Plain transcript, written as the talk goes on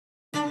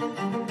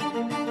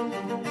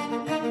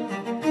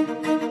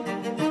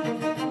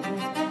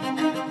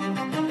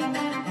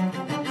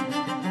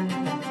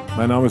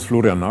Mein Name ist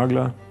Florian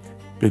Nagler,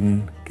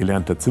 bin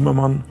gelernter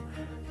Zimmermann.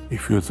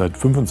 Ich führe seit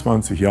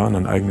 25 Jahren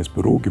ein eigenes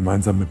Büro,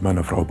 gemeinsam mit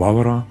meiner Frau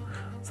Barbara.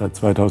 Seit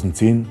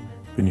 2010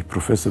 bin ich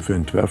Professor für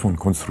Entwerfen und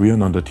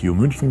Konstruieren an der TU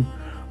München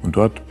und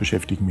dort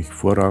beschäftige ich mich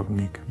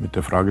vorrangig mit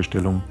der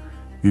Fragestellung,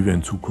 wie wir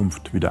in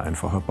Zukunft wieder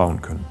einfacher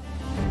bauen können.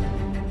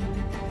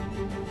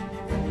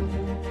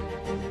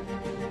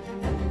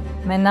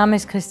 Mein Name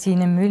ist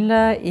Christine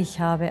Müller.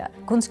 Ich habe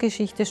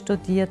Kunstgeschichte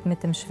studiert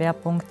mit dem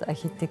Schwerpunkt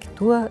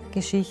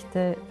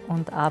Architekturgeschichte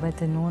und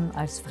arbeite nun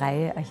als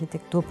freie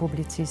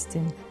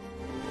Architektur-Publizistin.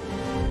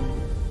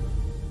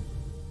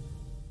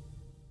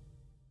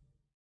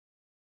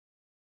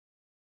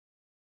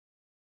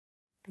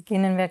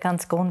 Beginnen wir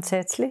ganz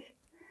grundsätzlich.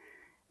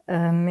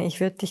 Ich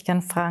würde dich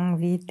gerne fragen,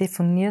 wie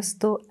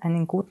definierst du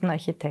einen guten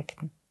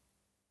Architekten?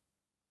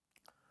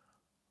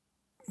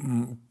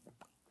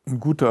 Ein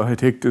guter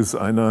Architekt ist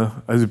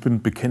einer, also ich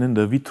bin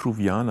bekennender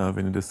Vitruvianer,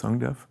 wenn ich das sagen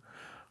darf.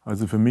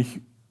 Also für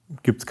mich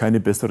gibt es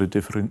keine bessere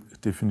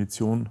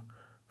Definition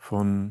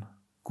von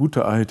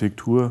guter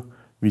Architektur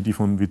wie die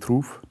von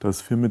Vitruv,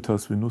 dass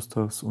Firmitas,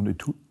 Venustas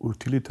und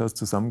Utilitas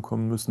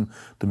zusammenkommen müssen,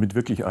 damit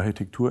wirklich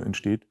Architektur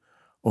entsteht.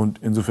 Und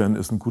insofern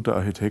ist ein guter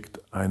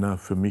Architekt einer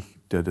für mich,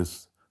 der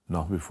das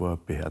nach wie vor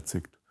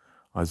beherzigt.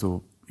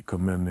 Also ich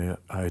kann mir eine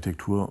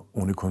Architektur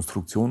ohne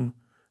Konstruktion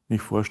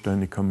nicht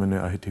vorstellen. Ich kann mir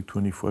eine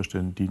Architektur nicht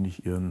vorstellen, die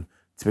nicht ihren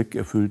Zweck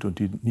erfüllt und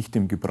die nicht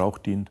dem Gebrauch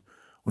dient.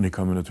 Und ich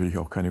kann mir natürlich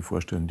auch keine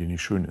vorstellen, die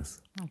nicht schön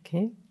ist.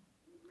 Okay.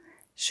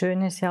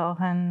 Schön ist ja auch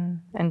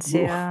ein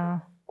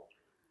sehr,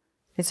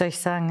 wie soll ich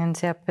sagen, ein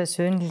sehr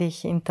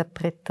persönlich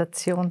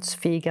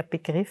interpretationsfähiger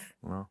Begriff.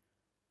 Ja.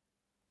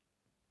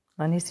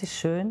 Wann ist es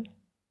schön?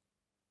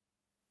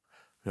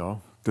 Ja,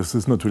 das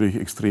ist natürlich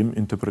extrem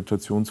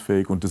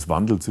interpretationsfähig und das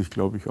wandelt sich,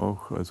 glaube ich,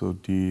 auch. Also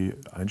die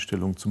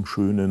Einstellung zum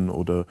Schönen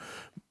oder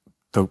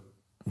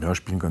da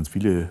spielen ganz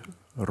viele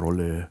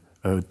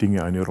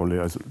Dinge eine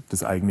Rolle. Also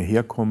das eigene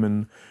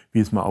Herkommen, wie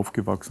ist man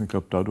aufgewachsen, ich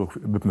glaube, dadurch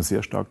wird man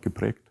sehr stark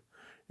geprägt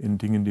in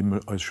Dingen, die man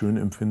als schön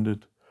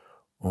empfindet.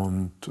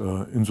 Und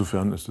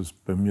insofern ist es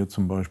bei mir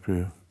zum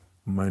Beispiel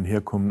mein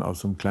Herkommen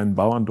aus einem kleinen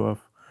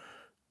Bauerndorf,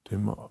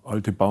 dem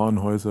alte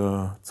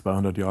Bauernhäuser,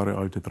 200 Jahre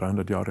alte,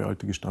 300 Jahre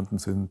alte gestanden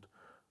sind,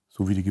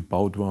 so wie die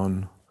gebaut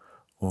waren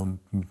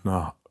und mit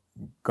einem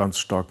ganz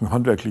starken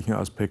handwerklichen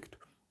Aspekt,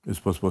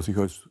 ist was ich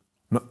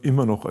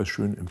immer noch als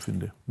schön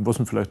empfinde und was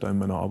mich vielleicht in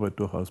meiner Arbeit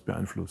durchaus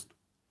beeinflusst.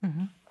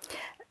 Mhm.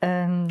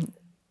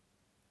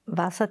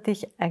 Was hat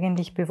dich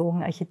eigentlich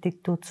bewogen,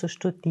 Architektur zu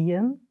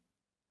studieren?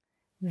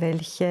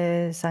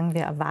 Welche, sagen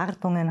wir,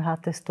 Erwartungen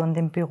hattest du an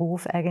den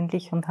Beruf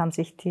eigentlich und haben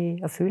sich die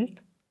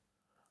erfüllt?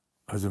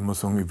 Also ich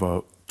muss sagen, ich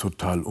war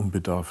total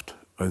unbedarft,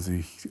 als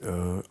ich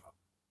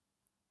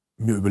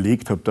mir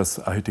überlegt habe, dass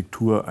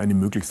Architektur eine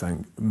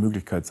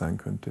Möglichkeit sein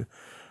könnte.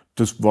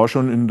 Das war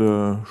schon in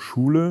der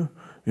Schule.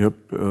 Ich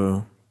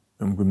habe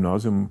im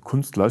Gymnasium einen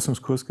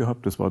Kunstleistungskurs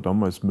gehabt. Das war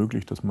damals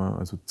möglich, dass man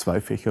also 2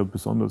 Fächer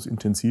besonders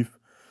intensiv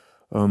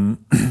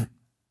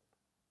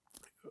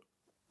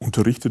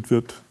unterrichtet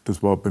wird.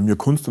 Das war bei mir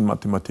Kunst und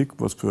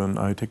Mathematik, was für einen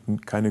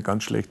Architekten keine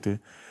ganz schlechte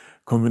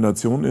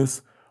Kombination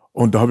ist.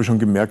 Und da habe ich schon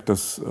gemerkt,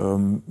 dass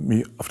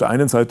mich auf der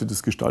einen Seite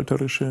das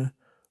Gestalterische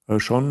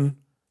schon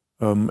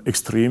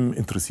extrem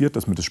interessiert,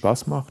 dass mir das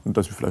Spaß macht und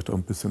dass ich vielleicht auch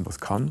ein bisschen was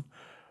kann.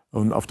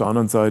 Und auf der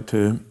anderen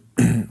Seite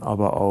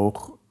aber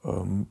auch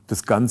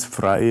das ganz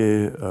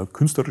freie,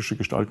 künstlerische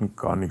Gestalten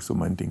gar nicht so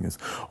mein Ding ist.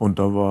 Und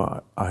da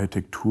war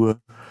Architektur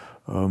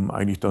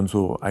eigentlich dann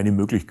so eine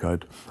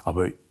Möglichkeit.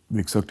 Aber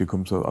wie gesagt, ich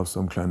komme so aus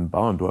so einem kleinen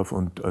Bauerndorf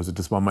und also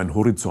das war mein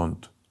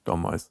Horizont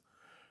damals.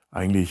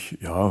 Eigentlich,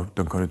 ja,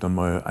 dann kann ich dann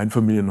mal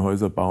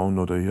Einfamilienhäuser bauen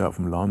oder hier auf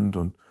dem Land.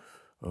 Und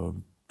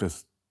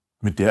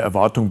mit der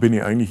Erwartung bin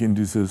ich eigentlich in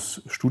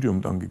dieses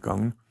Studium dann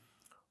gegangen.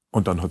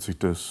 Und dann hat sich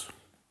das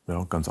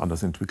ganz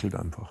anders entwickelt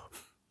einfach.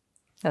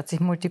 Hat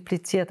sich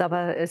multipliziert,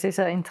 aber es ist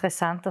ja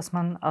interessant, dass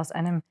man aus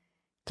einem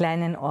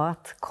kleinen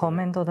Ort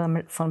kommend oder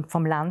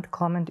vom Land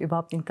kommend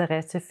überhaupt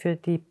Interesse für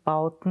die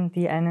Bauten,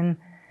 die einen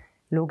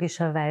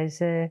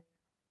logischerweise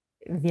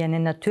wie eine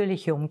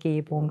natürliche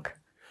Umgebung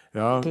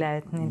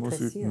begleiten,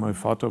 interessieren. Mein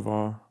Vater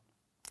war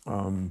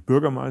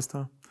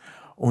Bürgermeister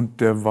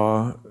und der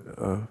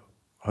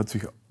hat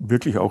sich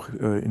wirklich auch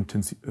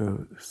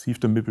intensiv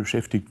damit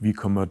beschäftigt, wie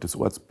kann man das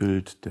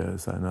Ortsbild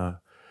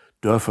seiner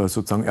Dörfer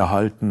sozusagen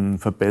erhalten,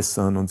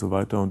 verbessern und so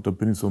weiter. Und da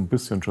bin ich so ein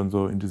bisschen schon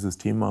so in dieses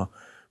Thema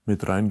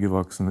mit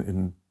reingewachsen.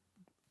 In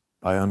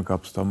Bayern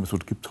gab es damals,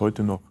 oder gibt es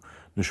heute noch,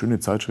 eine schöne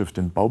Zeitschrift,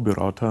 den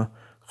Bauberater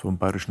vom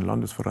Bayerischen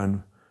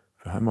Landesverein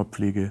für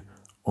Heimatpflege.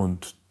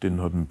 Und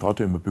den hat mein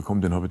Vater immer bekommen,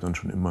 den habe ich dann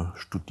schon immer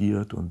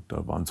studiert und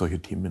da waren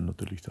solche Themen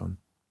natürlich dann,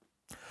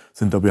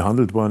 sind da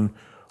behandelt worden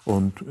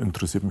und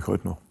interessiert mich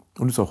heute noch.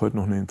 Und ist auch heute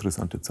noch eine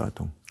interessante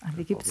Zeitung.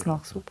 Die gibt es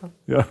noch, super.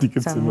 Ja, die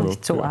gibt es immer noch.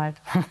 Nicht so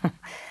alt.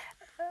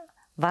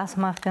 Was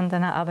macht denn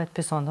deiner Arbeit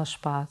besonders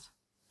Spaß?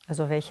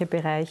 Also welche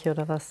Bereiche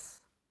oder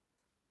was?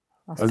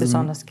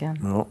 besonders gern?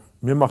 Ja,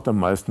 mir macht am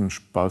meisten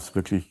Spaß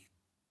wirklich,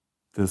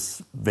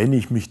 wenn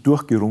ich mich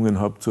durchgerungen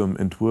habe zu einem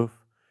Entwurf,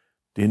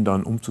 den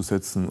dann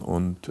umzusetzen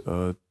und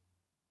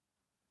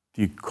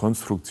die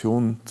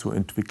Konstruktion zu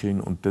entwickeln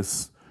und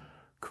das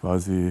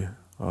quasi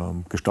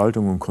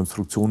Gestaltung und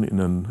Konstruktion in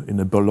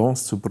eine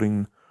Balance zu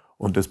bringen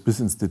und das bis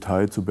ins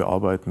Detail zu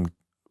bearbeiten,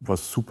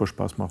 was super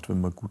Spaß macht,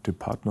 wenn man gute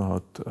Partner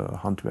hat,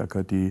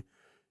 Handwerker, die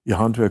ihr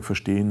Handwerk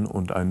verstehen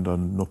und einen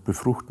dann noch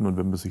befruchten und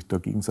wenn man sich da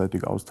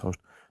gegenseitig austauscht.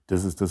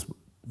 Das ist das,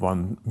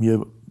 wann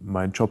mir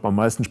mein Job am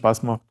meisten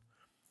Spaß macht.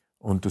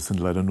 Und das sind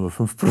leider nur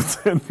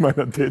 5%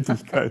 meiner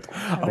Tätigkeit.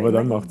 Aber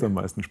dann macht es am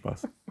meisten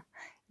Spaß.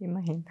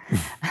 Immerhin.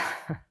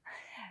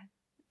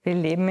 Wir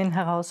leben in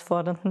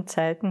herausfordernden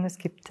Zeiten. Es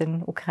gibt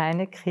den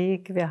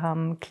Ukraine-Krieg, wir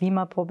haben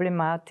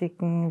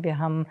Klimaproblematiken, wir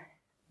haben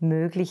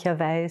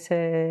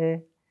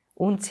möglicherweise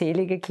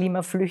unzählige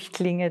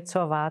Klimaflüchtlinge zu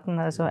erwarten.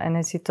 Also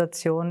eine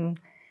Situation,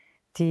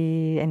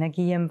 die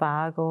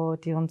Energieembargo,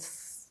 die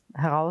uns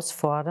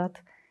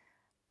herausfordert.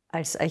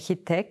 Als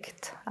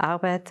Architekt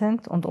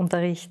arbeitend und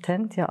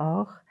unterrichtend ja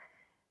auch.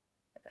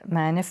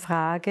 Meine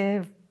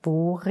Frage,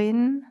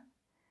 worin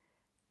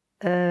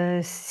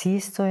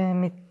siehst du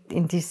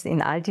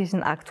in all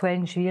diesen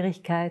aktuellen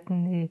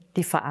Schwierigkeiten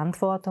die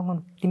Verantwortung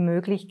und die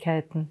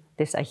Möglichkeiten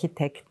des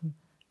Architekten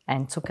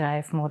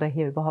einzugreifen oder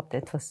hier überhaupt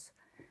etwas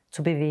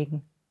zu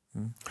bewegen?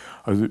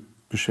 Also ich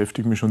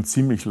beschäftige mich schon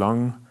ziemlich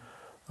lang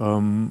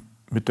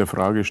mit der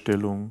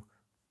Fragestellung,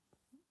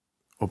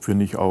 ob wir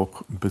nicht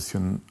auch ein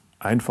bisschen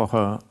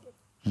einfacher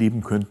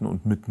leben könnten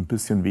und mit ein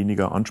bisschen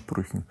weniger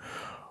Ansprüchen.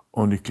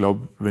 Und ich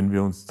glaube, wenn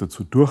wir uns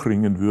dazu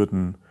durchringen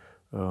würden,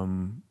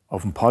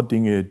 auf ein paar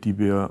Dinge, die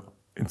wir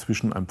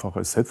inzwischen einfach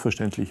als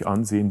selbstverständlich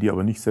ansehen, die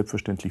aber nicht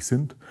selbstverständlich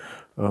sind,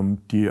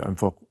 die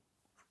einfach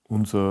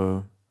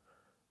unser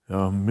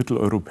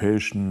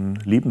mitteleuropäischen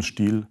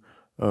Lebensstil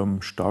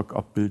stark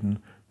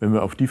abbilden, wenn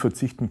wir auf die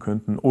verzichten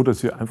könnten oder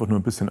sie einfach nur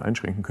ein bisschen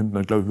einschränken könnten,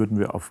 dann glaube ich, würden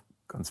wir auf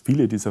ganz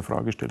viele dieser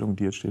Fragestellungen,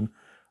 die jetzt stehen,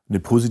 eine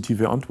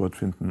positive Antwort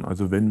finden.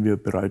 Also wenn wir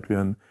bereit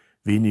wären,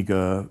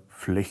 weniger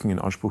Flächen in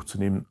Anspruch zu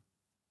nehmen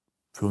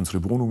für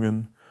unsere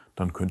Wohnungen,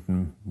 dann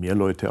könnten mehr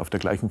Leute auf der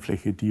gleichen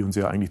Fläche, die uns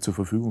ja eigentlich zur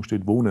Verfügung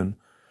steht, wohnen.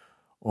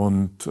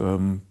 Und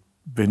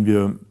wenn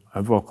wir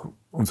einfach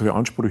unsere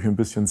Ansprüche ein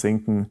bisschen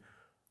senken,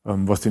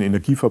 was den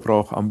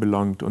Energieverbrauch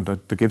anbelangt, und da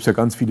gäbe es ja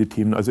ganz viele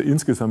Themen. Also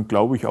insgesamt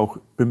glaube ich auch,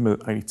 bin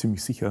mir eigentlich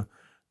ziemlich sicher,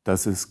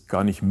 dass es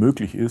gar nicht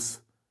möglich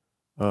ist,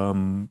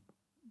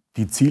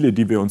 die Ziele,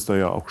 die wir uns da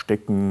ja auch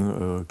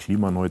stecken,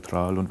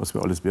 klimaneutral und was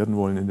wir alles werden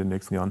wollen in den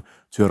nächsten Jahren,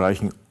 zu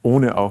erreichen,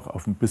 ohne auch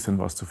auf ein bisschen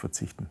was zu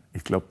verzichten.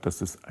 Ich glaube, dass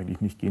das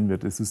eigentlich nicht gehen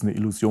wird. Es ist eine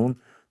Illusion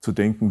zu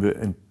denken, wir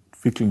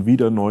entwickeln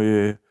wieder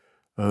neue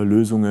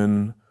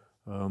Lösungen,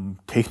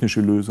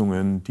 technische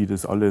Lösungen, die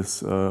das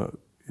alles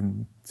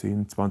in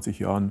 10, 20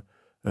 Jahren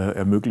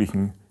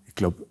ermöglichen. Ich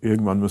glaube,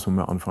 irgendwann müssen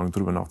wir mal anfangen,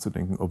 darüber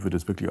nachzudenken, ob wir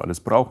das wirklich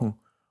alles brauchen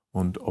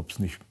und ob es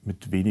nicht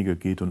mit weniger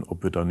geht und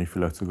ob wir da nicht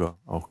vielleicht sogar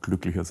auch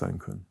glücklicher sein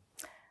können.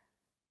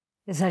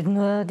 Es ist halt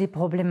nur die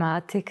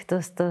Problematik,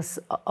 dass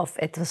das auf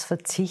etwas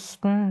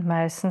verzichten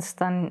meistens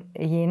dann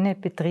jene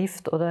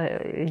betrifft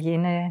oder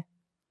jene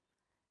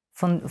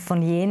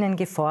von jenen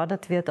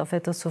gefordert wird, auf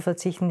etwas zu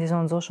verzichten, die so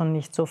und so schon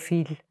nicht so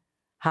viel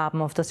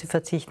haben, auf das sie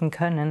verzichten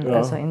können. Ja,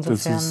 also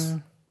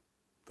insofern.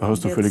 Da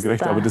hast du völlig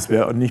recht, aber das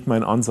wäre nicht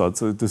mein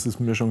Ansatz. Das ist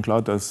mir schon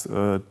klar, dass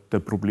der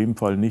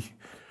Problemfall nicht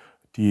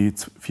die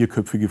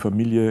vierköpfige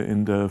Familie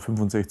in der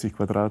 65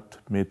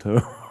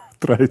 Quadratmeter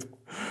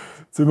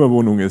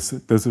 3-Zimmerwohnung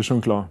ist. Das ist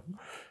schon klar.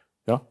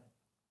 Ja.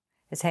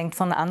 Es hängt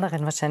von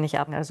anderen wahrscheinlich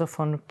ab, also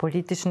von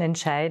politischen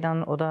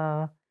Entscheidern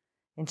oder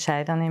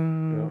Entscheidern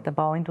in der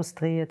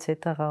Bauindustrie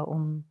etc.,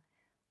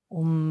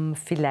 um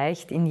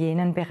vielleicht in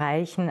jenen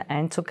Bereichen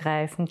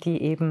einzugreifen,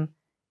 die eben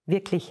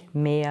wirklich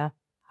mehr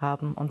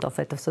haben und auf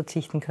etwas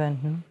verzichten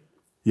könnten.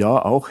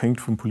 Ja, auch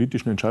hängt von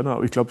politischen Entscheidern,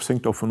 aber ich glaube, es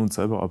hängt auch von uns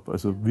selber ab.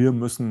 Also wir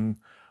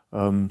müssen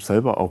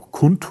selber auch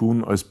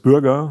kundtun als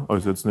Bürger,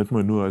 also jetzt nicht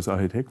mal nur als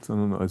Architekt,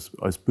 sondern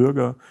als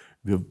Bürger.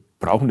 Wir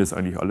brauchen das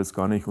eigentlich alles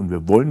gar nicht und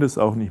wir wollen das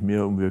auch nicht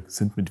mehr und wir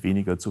sind mit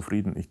weniger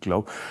zufrieden. Ich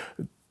glaube,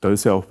 da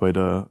ist ja auch bei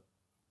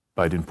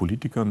den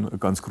Politikern eine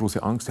ganz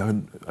große Angst. Ja,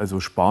 also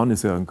Sparen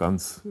ist ja ein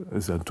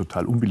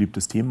total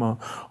unbeliebtes Thema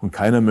und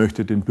keiner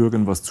möchte den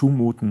Bürgern was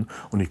zumuten.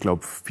 Und ich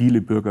glaube,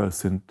 viele Bürger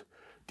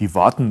die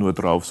warten nur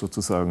drauf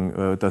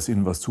sozusagen, dass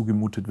ihnen was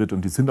zugemutet wird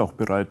und die sind auch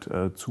bereit,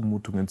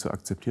 Zumutungen zu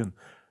akzeptieren.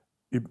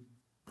 Ich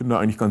bin da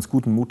eigentlich ganz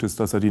guten Mutes,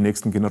 dass ja die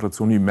nächsten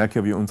Generationen, ich merke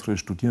ja, wie unsere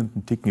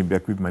Studierenden ticken, ich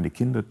merke, wie meine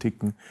Kinder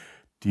ticken,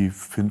 die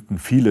finden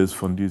vieles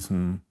von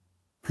diesem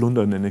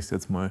Plunder, nenne ich es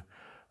jetzt mal,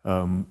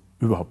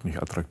 überhaupt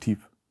nicht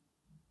attraktiv.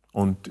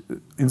 Und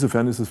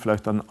insofern ist es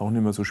vielleicht dann auch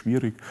nicht mehr so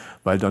schwierig,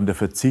 weil dann der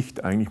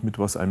Verzicht eigentlich mit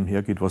was einem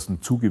hergeht, was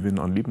ein Zugewinn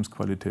an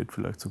Lebensqualität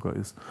vielleicht sogar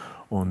ist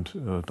und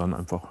dann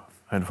einfach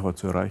einfacher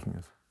zu erreichen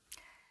ist.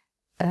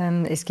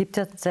 Es gibt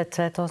ja seit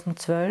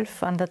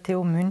 2012 an der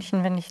TU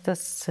München, wenn ich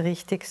das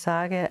richtig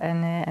sage,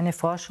 eine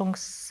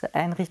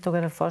Forschungseinrichtung,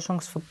 einen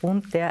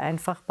Forschungsverbund, der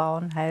einfach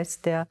Bauen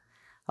heißt, der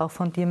auch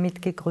von dir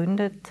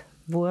mitgegründet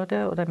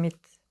wurde oder mit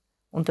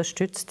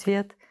unterstützt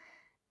wird.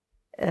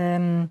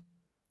 Wenn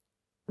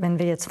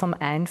wir jetzt vom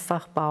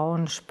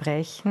Einfachbauen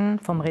sprechen,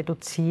 vom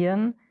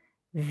Reduzieren,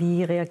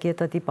 wie reagiert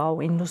da die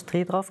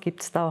Bauindustrie drauf?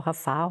 Gibt es da auch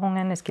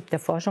Erfahrungen? Es gibt ja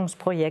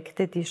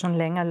Forschungsprojekte, die schon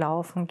länger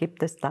laufen.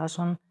 Gibt es da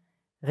schon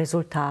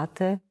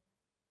Resultate,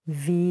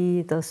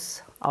 wie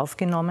das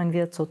aufgenommen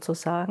wird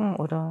sozusagen?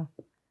 Oder?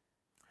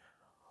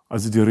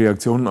 Also die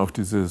Reaktionen auf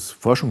dieses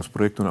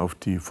Forschungsprojekt und auf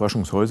die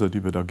Forschungshäuser,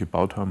 die wir da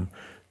gebaut haben,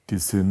 die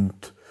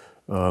sind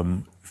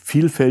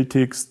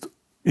vielfältigst,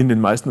 in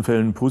den meisten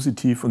Fällen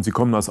positiv, und sie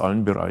kommen aus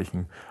allen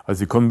Bereichen. Also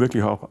sie kommen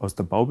wirklich auch aus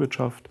der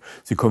Bauwirtschaft,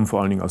 sie kommen vor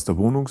allen Dingen aus der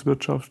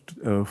Wohnungswirtschaft,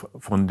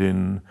 von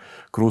den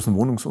großen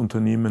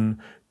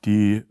Wohnungsunternehmen,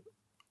 die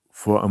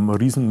vor einem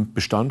riesen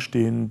Bestand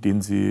stehen,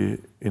 den sie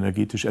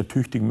energetisch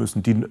ertüchtigen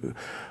müssen, die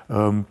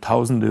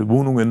tausende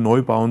Wohnungen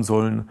neu bauen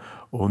sollen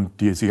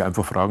und die sich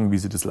einfach fragen, wie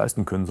sie das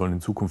leisten können sollen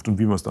in Zukunft und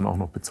wie man es dann auch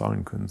noch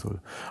bezahlen können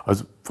soll.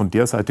 Also von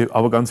der Seite,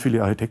 aber ganz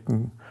viele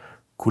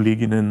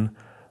Architektenkolleginnen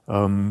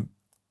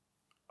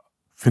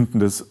finden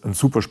das ein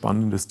super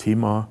spannendes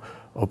Thema,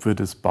 ob wir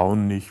das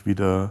Bauen nicht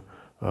wieder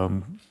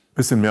ein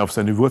bisschen mehr auf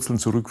seine Wurzeln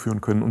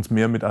zurückführen können, uns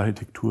mehr mit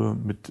Architektur,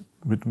 mit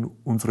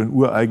unseren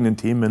ureigenen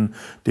Themen,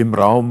 dem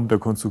Raum, der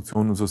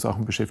Konstruktion und so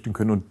Sachen beschäftigen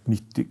können und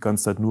nicht die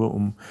ganze Zeit nur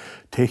um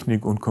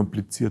Technik und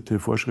komplizierte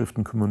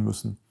Vorschriften kümmern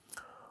müssen.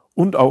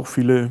 Und auch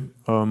viele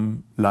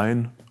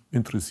Laien,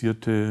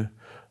 interessierte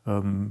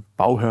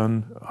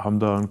Bauherren haben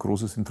da ein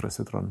großes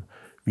Interesse dran,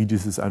 wie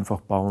dieses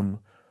Einfachbauen,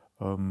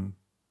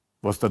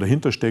 was da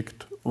dahinter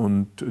steckt,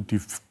 und die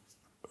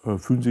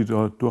fühlen sich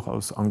da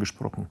durchaus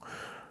angesprochen.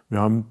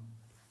 Wir haben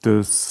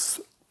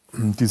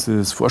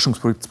dieses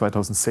Forschungsprojekt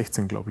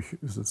 2016, glaube ich,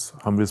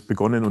 haben wir es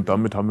begonnen, und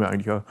damit haben wir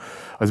eigentlich,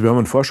 also wir haben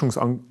einen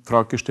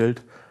Forschungsantrag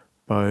gestellt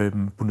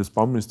beim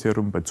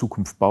Bundesbauministerium, bei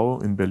Zukunft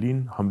Bau in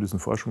Berlin, haben diesen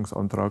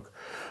Forschungsantrag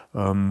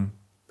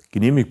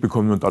genehmigt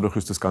bekommen, und dadurch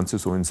ist das Ganze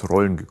so ins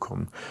Rollen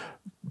gekommen.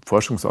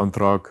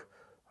 Forschungsantrag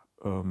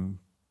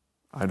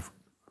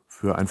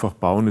für einfach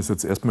bauen ist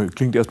jetzt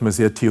klingt erstmal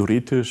sehr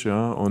theoretisch,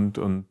 ja, und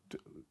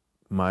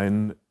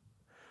mein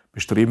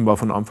Bestreben war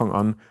von Anfang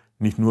an,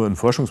 nicht nur ein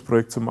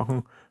Forschungsprojekt zu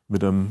machen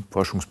mit einem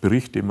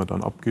Forschungsbericht, den man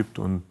dann abgibt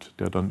und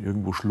der dann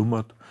irgendwo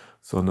schlummert,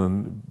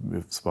 sondern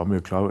es war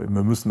mir klar,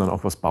 wir müssen dann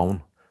auch was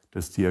bauen,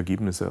 das die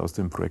Ergebnisse aus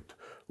dem Projekt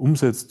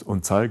umsetzt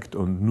und zeigt,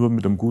 und nur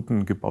mit einem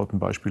guten gebauten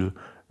Beispiel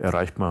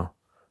erreicht man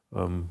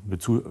eine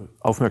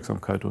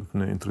Aufmerksamkeit und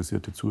eine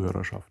interessierte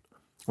Zuhörerschaft.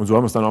 Und so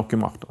haben wir es dann auch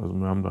gemacht. Also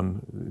wir haben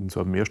dann in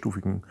so einem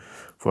mehrstufigen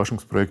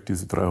Forschungsprojekt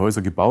diese 3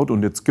 Häuser gebaut,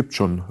 und jetzt gibt es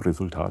schon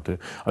Resultate.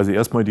 Also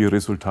erstmal die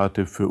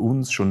Resultate für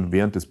uns, schon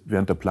während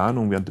der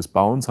Planung, während des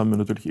Bauens haben wir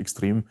natürlich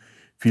extrem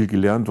viel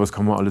gelernt. Was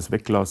kann man alles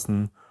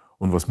weglassen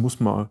und was muss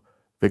man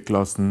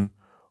weglassen,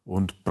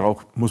 und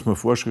muss man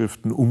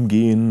Vorschriften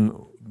umgehen,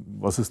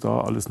 was ist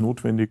da alles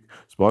notwendig.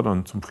 Es war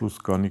dann zum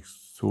Schluss gar nicht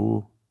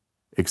so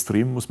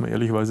extrem, muss man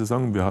ehrlicherweise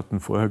sagen. Wir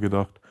hatten vorher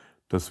gedacht,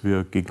 dass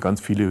wir gegen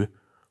ganz viele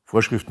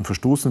Vorschriften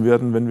verstoßen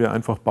werden, wenn wir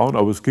einfach bauen.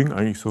 Aber es ging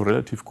eigentlich so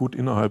relativ gut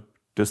innerhalb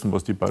dessen,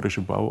 was die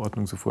bayerische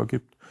Bauordnung so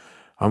vorgibt,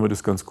 haben wir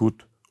das ganz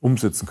gut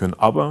umsetzen können.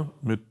 Aber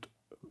mit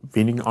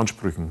wenigen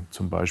Ansprüchen,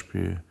 zum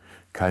Beispiel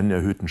keinen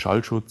erhöhten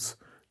Schallschutz,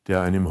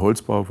 der einem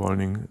Holzbau vor allen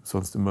Dingen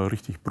sonst immer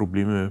richtig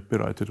Probleme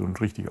bereitet und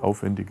richtig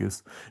aufwendig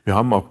ist. Wir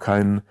haben auch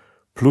kein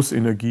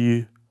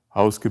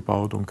Plusenergiehaus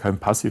gebaut und kein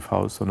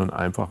Passivhaus, sondern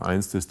einfach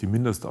eins, das die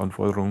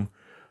Mindestanforderung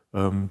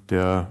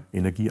der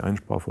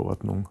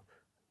Energieeinsparverordnung,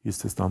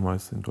 hieß es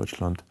damals in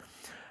Deutschland,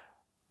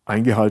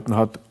 eingehalten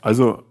hat.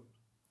 Also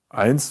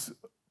eins,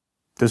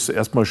 das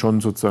erstmal schon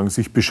sozusagen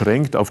sich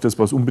beschränkt auf das,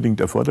 was unbedingt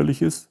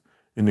erforderlich ist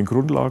in den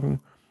Grundlagen.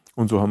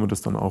 Und so haben wir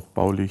das dann auch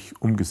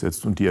baulich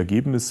umgesetzt. Und die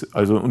Ergebnisse,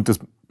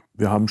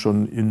 wir haben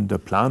schon in der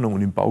Planung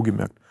und im Bau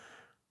gemerkt,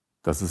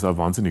 dass es auch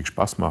wahnsinnig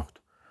Spaß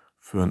macht,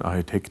 für einen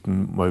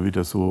Architekten mal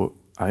wieder so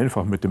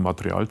einfach mit dem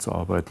Material zu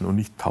arbeiten und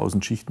nicht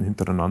 1000 Schichten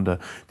hintereinander,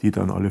 die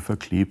dann alle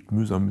verklebt,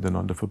 mühsam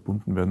miteinander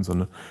verbunden werden,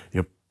 sondern ich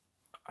habe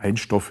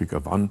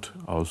einstoffiger Wand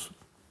aus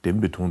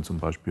Dämmbeton zum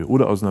Beispiel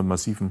oder aus einem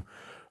massiven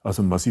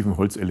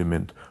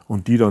Holzelement,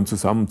 und die dann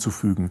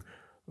zusammenzufügen,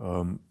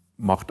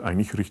 macht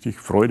eigentlich richtig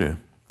Freude.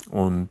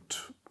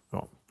 Und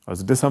ja,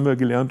 also das haben wir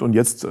gelernt, und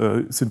jetzt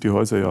sind die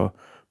Häuser ja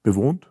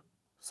bewohnt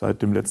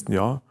seit dem letzten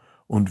Jahr,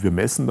 und wir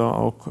messen da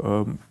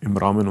auch im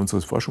Rahmen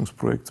unseres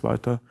Forschungsprojekts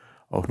weiter,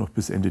 auch noch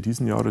bis Ende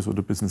diesen Jahres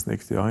oder bis ins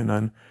nächste Jahr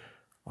hinein.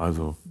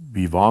 Also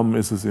wie warm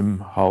ist es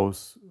im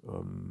Haus,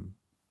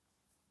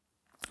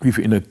 wie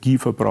viel Energie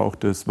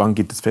verbraucht es, wann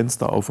geht das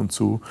Fenster auf und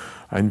zu.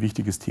 Ein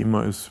wichtiges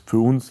Thema ist für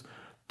uns,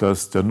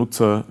 dass der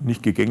Nutzer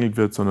nicht gegängelt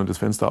wird, sondern das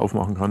Fenster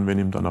aufmachen kann, wenn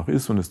ihm danach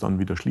ist, und es dann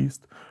wieder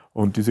schließt.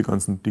 Und diese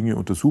ganzen Dinge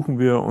untersuchen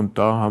wir, und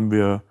da haben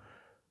wir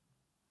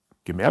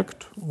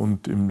gemerkt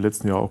und im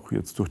letzten Jahr auch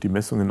jetzt durch die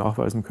Messungen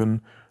nachweisen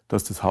können,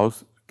 dass das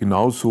Haus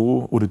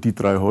genauso oder die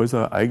 3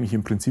 Häuser eigentlich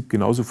im Prinzip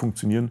genauso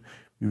funktionieren,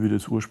 wie wir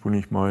das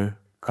ursprünglich mal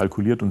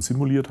kalkuliert und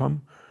simuliert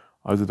haben.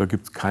 Also da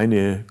gibt es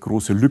keine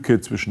große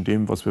Lücke zwischen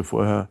dem, was wir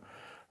vorher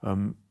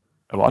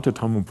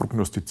erwartet haben und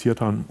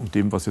prognostiziert haben, und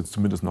dem, was jetzt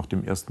zumindest nach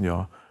dem ersten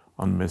Jahr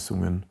an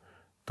Messungen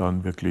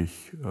dann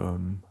wirklich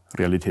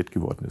Realität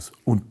geworden ist.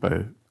 Und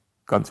bei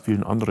ganz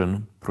vielen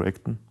anderen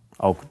Projekten,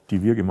 auch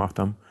die wir gemacht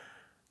haben,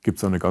 gibt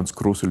es eine ganz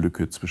große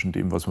Lücke zwischen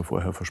dem, was man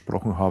vorher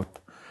versprochen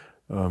hat,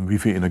 wie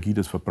viel Energie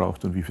das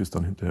verbraucht und wie viel es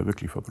dann hinterher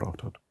wirklich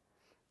verbraucht hat.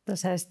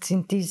 Das heißt,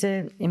 sind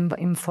diese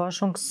im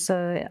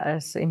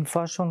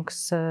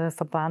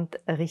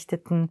Forschungsverband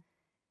errichteten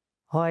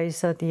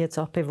Häuser, die jetzt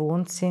auch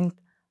bewohnt sind,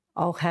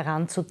 auch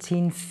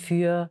heranzuziehen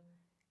für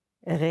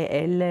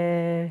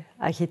reelle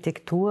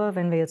Architektur,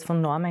 wenn wir jetzt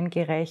von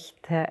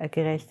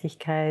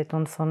Normengerechtigkeit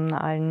und von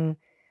allen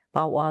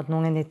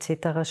Bauordnungen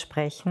etc.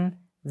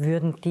 sprechen,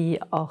 würden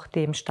die auch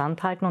dem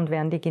standhalten und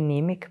wären die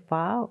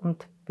genehmigbar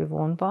und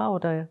bewohnbar?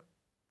 Oder?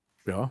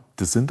 Ja,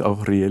 das sind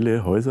auch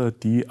reelle Häuser,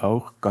 die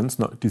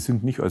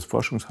sind nicht als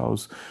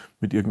Forschungshaus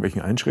mit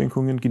irgendwelchen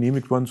Einschränkungen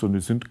genehmigt worden,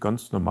 sondern die sind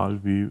ganz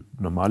normal wie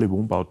normale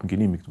Wohnbauten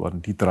genehmigt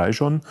worden. Die 3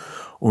 schon.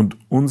 Und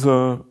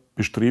unser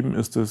Bestreben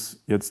ist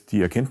es, jetzt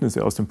die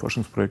Erkenntnisse aus dem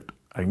Forschungsprojekt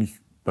eigentlich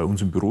bei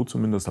uns im Büro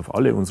zumindest auf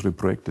alle unsere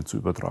Projekte zu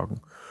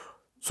übertragen.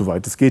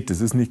 Soweit es geht. Das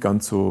ist nicht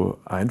ganz so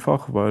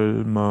einfach,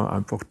 weil man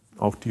einfach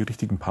auch die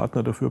richtigen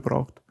Partner dafür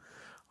braucht.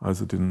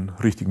 Also den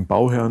richtigen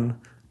Bauherrn,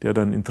 der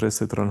dann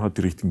Interesse daran hat,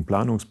 die richtigen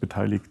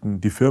Planungsbeteiligten,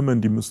 die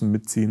Firmen, die müssen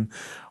mitziehen.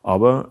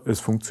 Aber es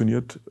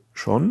funktioniert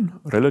schon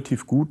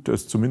relativ gut,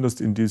 dass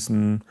zumindest in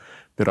diesem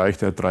Bereich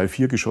der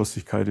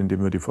 3-4-Geschossigkeit, in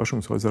dem wir die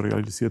Forschungshäuser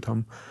realisiert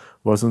haben,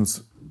 was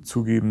uns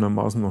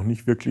zugegebenermaßen noch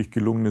nicht wirklich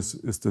gelungen ist,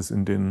 ist es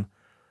in den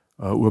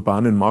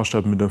urbanen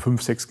Maßstab mit der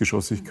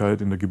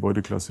 5-6-Geschossigkeit in der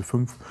Gebäudeklasse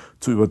 5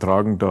 zu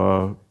übertragen.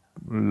 Da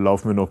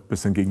laufen wir noch ein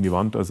bisschen gegen die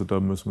Wand, also da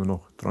müssen wir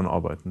noch dran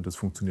arbeiten. Das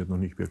funktioniert noch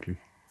nicht wirklich.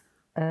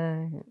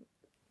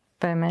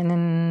 Bei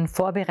meinen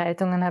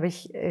Vorbereitungen habe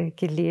ich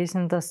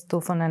gelesen, dass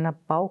du von einer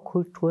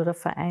Baukultur der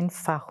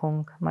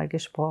Vereinfachung mal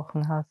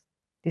gesprochen hast.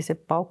 Diese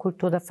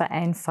Baukultur der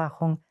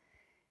Vereinfachung.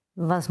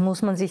 Was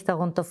muss man sich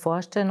darunter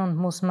vorstellen und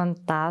muss man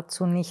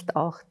dazu nicht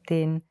auch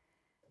den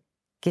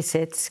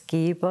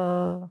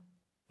Gesetzgeber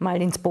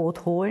mal ins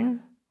Boot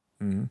holen?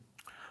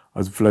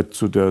 Also vielleicht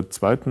zu der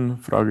zweiten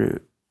Frage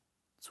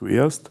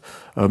zuerst.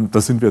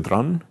 Da sind wir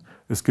dran.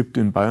 Es gibt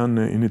in Bayern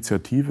eine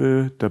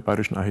Initiative der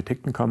Bayerischen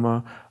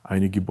Architektenkammer,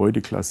 eine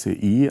Gebäudeklasse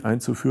E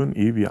einzuführen,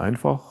 E wie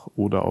einfach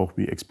oder auch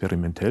wie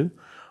experimentell.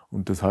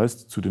 Und das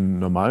heißt, zu den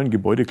normalen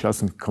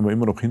Gebäudeklassen kann man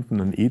immer noch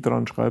hinten ein E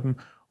dran schreiben.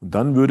 Und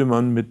dann würde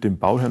man mit dem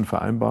Bauherrn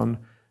vereinbaren,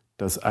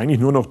 dass eigentlich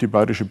nur noch die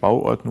bayerische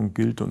Bauordnung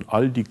gilt und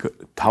all die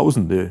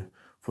Tausende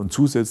von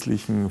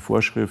zusätzlichen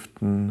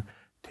Vorschriften,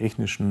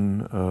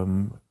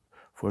 technischen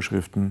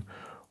Vorschriften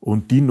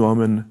und die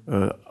Normen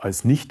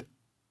als nicht.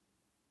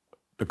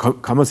 Da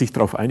kann man sich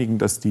darauf einigen,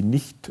 dass die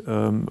nicht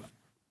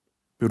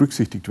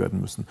berücksichtigt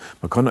werden müssen.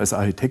 Man kann als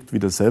Architekt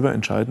wieder selber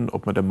entscheiden,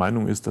 ob man der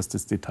Meinung ist, dass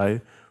das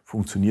Detail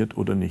funktioniert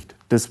oder nicht.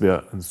 Das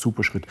wäre ein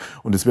super Schritt.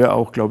 Und es wäre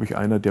auch, glaube ich,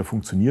 einer, der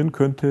funktionieren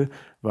könnte,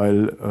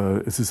 weil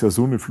es ist ja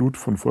so eine Flut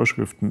von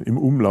Vorschriften im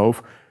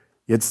Umlauf.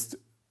 Jetzt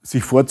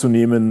sich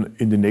vorzunehmen,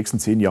 in den nächsten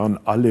 10 Jahren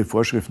alle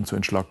Vorschriften zu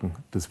entschlacken,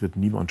 das wird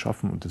niemand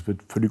schaffen und das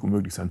wird völlig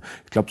unmöglich sein.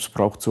 Ich glaube, es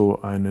braucht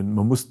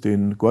man muss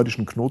den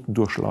gordischen Knoten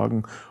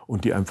durchschlagen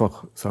und die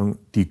einfach sagen,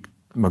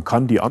 man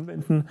kann die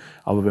anwenden,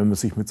 aber wenn man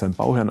sich mit seinem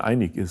Bauherrn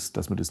einig ist,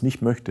 dass man das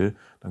nicht möchte,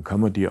 dann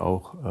kann man die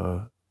auch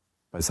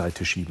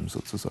beiseite schieben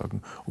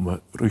sozusagen. Und man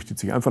richtet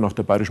sich einfach nach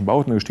der bayerischen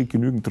Bauordnung, da steht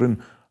genügend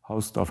drin,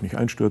 Haus darf nicht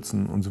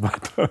einstürzen und so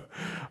weiter.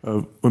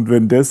 Und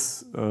wenn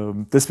das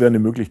wäre eine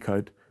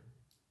Möglichkeit,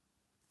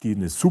 die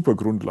eine super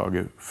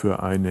Grundlage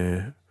für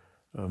eine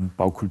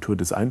Baukultur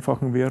des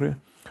Einfachen wäre.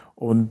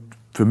 Und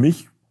für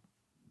mich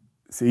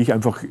sehe ich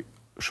einfach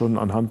schon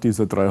anhand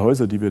dieser 3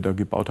 Häuser, die wir da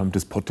gebaut haben,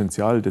 das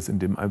Potenzial, das in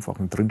dem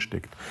Einfachen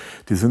drinsteckt.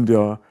 Die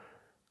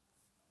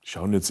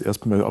schauen jetzt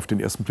erstmal auf den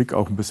ersten Blick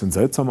auch ein bisschen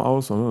seltsam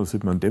aus. Oder? Da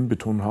sieht man ein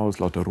Dämmbetonhaus,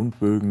 lauter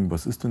Rundbögen,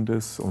 was ist denn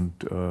das?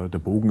 Und der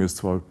Bogen ist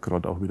zwar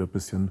gerade auch wieder ein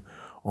bisschen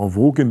en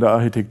vogue in der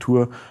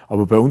Architektur,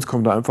 aber bei uns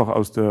kommt er einfach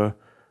aus der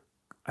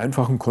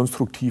einfachen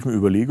konstruktiven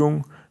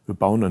Überlegung, wir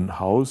bauen ein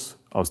Haus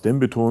aus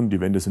Dämmbeton, die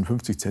Wände sind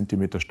 50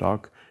 cm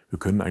stark, wir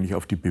können eigentlich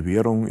auf die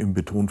Bewehrung im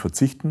Beton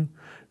verzichten,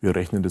 wir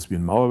rechnen das wie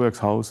ein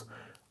Mauerwerkshaus,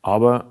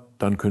 aber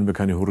dann können wir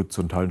keine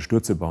horizontalen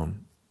Stürze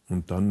bauen.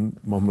 Und dann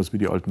machen wir es wie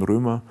die alten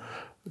Römer,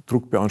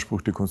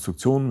 druckbeanspruchte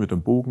Konstruktion mit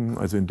einem Bogen,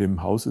 also in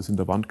dem Haus ist in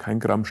der Wand kein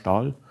Gramm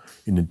Stahl,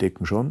 in den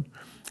Decken schon.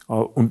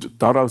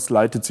 Und daraus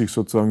leitet sich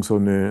sozusagen so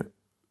eine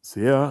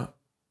sehr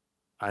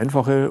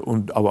einfache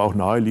und aber auch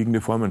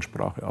naheliegende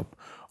Formensprache ab.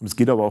 Und es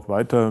geht aber auch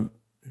weiter,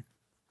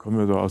 kommen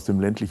wir da aus dem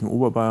ländlichen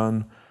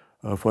Oberbayern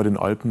vor den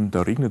Alpen,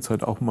 da regnet es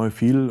halt auch mal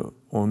viel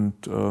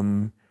und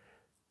ein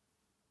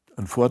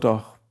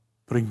Vordach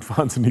bringt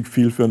wahnsinnig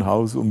viel für ein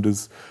Haus, um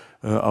das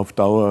auf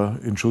Dauer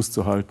in Schuss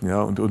zu halten.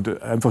 Ja.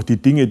 Und einfach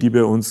die Dinge, die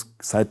wir uns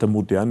seit der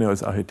Moderne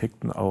als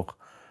Architekten auch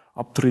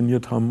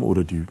abtrainiert haben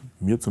oder die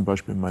mir zum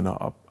Beispiel in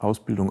meiner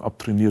Ausbildung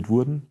abtrainiert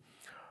wurden,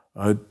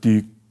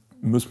 die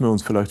müssen wir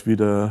uns vielleicht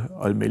wieder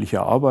allmählich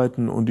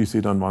erarbeiten und ich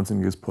sehe da ein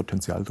wahnsinniges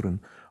Potenzial drin,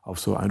 auf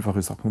so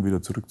einfache Sachen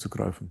wieder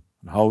zurückzugreifen.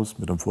 Ein Haus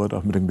mit einem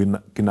Vordach, mit einem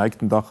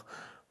geneigten Dach,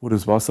 wo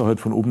das Wasser halt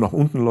von oben nach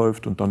unten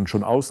läuft und dann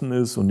schon außen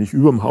ist und nicht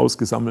über dem Haus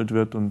gesammelt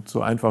wird und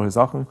so einfache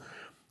Sachen.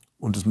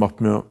 Und es macht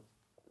mir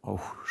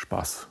auch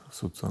Spaß,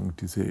 sozusagen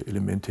diese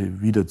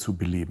Elemente wieder zu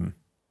beleben.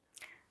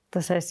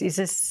 Das heißt, ist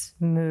es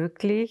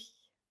möglich,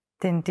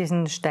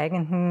 diesen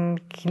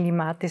steigenden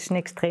klimatischen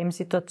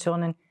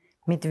Extremsituationen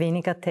mit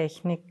weniger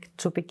Technik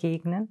zu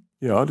begegnen?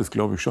 Ja, das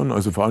glaube ich schon.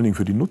 Also vor allen Dingen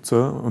für die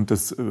Nutzer. Und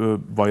das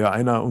war ja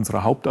einer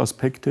unserer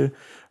Hauptaspekte.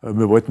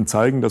 Wir wollten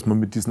zeigen, dass man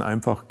mit diesen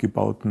einfach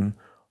gebauten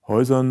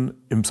Häusern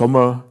im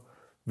Sommer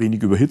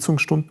wenig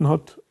Überhitzungsstunden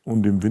hat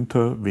und im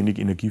Winter wenig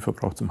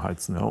Energieverbrauch zum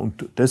Heizen. Ja.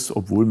 Und das,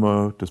 obwohl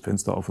man das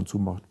Fenster auf und zu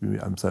macht, wie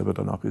einem selber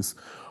danach ist.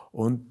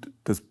 Und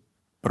das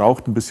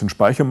braucht ein bisschen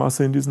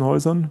Speichermasse in diesen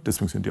Häusern.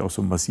 Deswegen sind die auch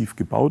so massiv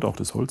gebaut, auch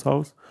das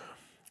Holzhaus.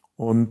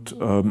 Und,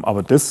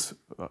 aber das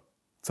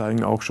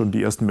zeigen auch schon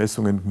die ersten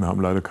Messungen. Wir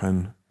haben leider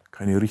keine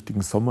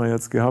richtigen Sommer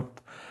jetzt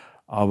gehabt,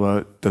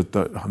 aber da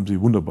haben sie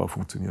wunderbar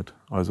funktioniert.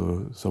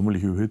 Also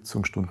sommerliche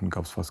Überhitzungsstunden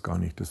gab es fast gar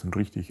nicht. Das sind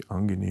richtig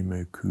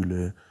angenehme,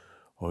 kühle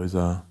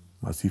Häuser,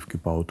 massiv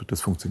gebaut.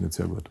 Das funktioniert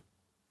sehr gut.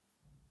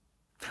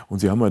 Und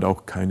sie haben halt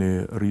auch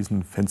keine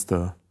riesen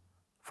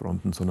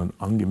Fensterfronten, sondern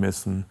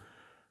angemessen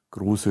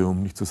große,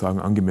 um nicht zu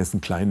sagen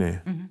angemessen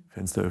kleine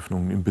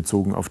Fensteröffnungen in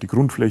Bezug auf die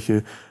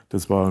Grundfläche.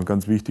 Das war ein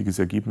ganz wichtiges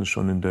Ergebnis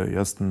schon im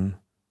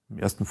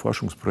ersten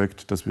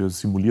Forschungsprojekt, das wir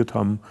simuliert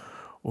haben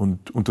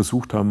und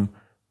untersucht haben,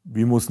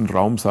 wie muss ein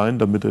Raum sein,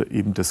 damit er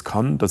eben das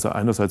kann, dass er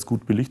einerseits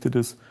gut belichtet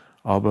ist,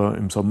 aber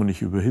im Sommer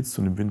nicht überhitzt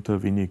und im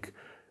Winter wenig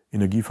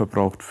Energie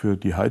verbraucht für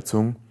die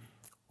Heizung.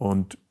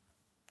 Und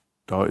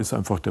da ist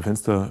einfach der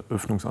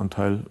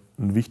Fensteröffnungsanteil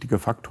ein wichtiger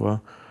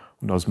Faktor.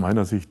 Und aus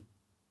meiner Sicht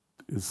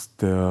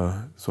ist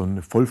so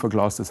ein voll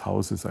verglastes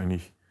Haus ist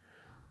eigentlich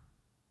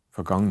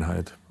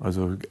Vergangenheit.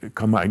 Also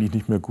kann man eigentlich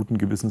nicht mehr guten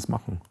Gewissens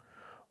machen.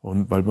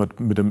 Und weil man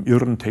mit einem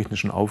irren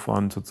technischen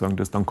Aufwand sozusagen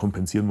das dann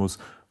kompensieren muss,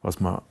 was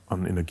man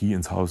an Energie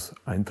ins Haus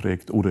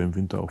einträgt oder im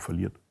Winter auch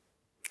verliert.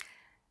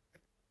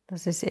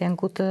 Das ist eher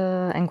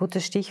ein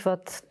gutes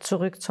Stichwort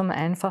zurück zum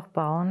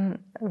Einfachbauen,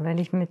 weil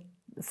ich mich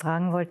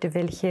fragen wollte,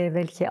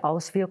 welche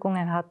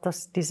Auswirkungen hat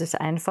dieses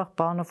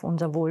Einfachbauen auf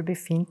unser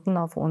Wohlbefinden,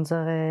 auf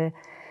unseren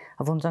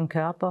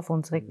Körper, auf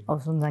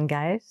unseren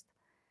Geist?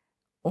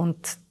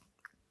 Und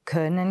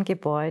können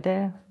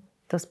Gebäude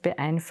das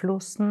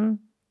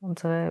beeinflussen?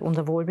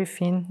 Unser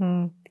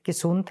Wohlbefinden,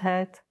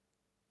 Gesundheit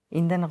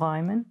in den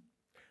Räumen?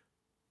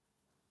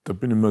 Da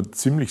bin ich mir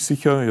ziemlich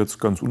sicher, jetzt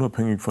ganz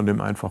unabhängig von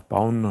dem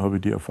Einfachbauen, habe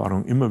ich die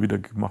Erfahrung immer wieder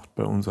gemacht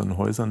bei unseren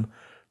Häusern,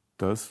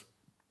 dass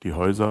die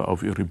Häuser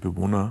auf ihre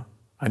Bewohner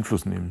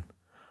Einfluss nehmen.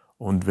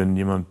 Und wenn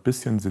jemand ein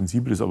bisschen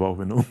sensibel ist, aber auch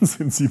wenn er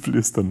unsensibel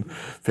ist, dann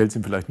fällt es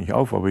ihm vielleicht nicht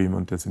auf, aber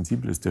jemand, der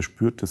sensibel ist, der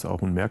spürt das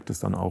auch und merkt es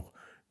dann auch,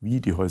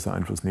 wie die Häuser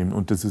Einfluss nehmen.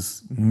 Und das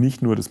ist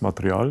nicht nur das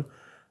Material,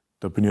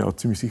 da bin ich auch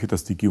ziemlich sicher,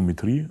 dass die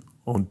Geometrie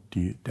und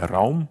der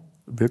Raum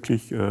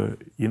wirklich,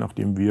 je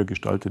nachdem wie er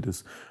gestaltet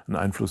ist, einen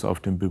Einfluss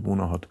auf den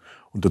Bewohner hat.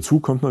 Und dazu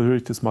kommt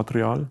natürlich das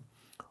Material.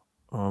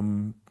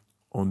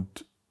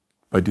 Und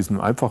bei diesem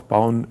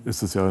Einfachbauen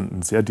ist es ja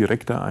ein sehr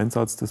direkter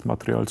Einsatz des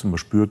Materials. Und man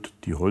spürt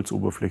die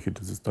Holzoberfläche,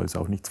 da ist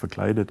auch nichts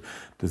verkleidet.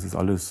 Das ist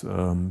alles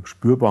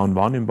spürbar und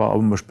wahrnehmbar.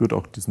 Aber man spürt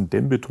auch diesen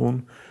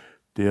Dämmbeton,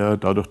 der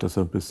dadurch, dass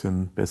er ein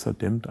bisschen besser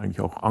dämmt, eigentlich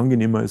auch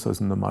angenehmer ist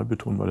als ein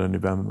Normalbeton, weil er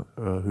eine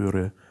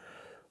höhere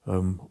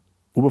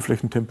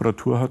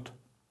Oberflächentemperatur hat.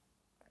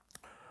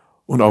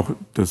 Und auch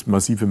das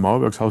massive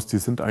Mauerwerkshaus,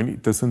 das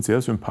sind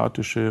sehr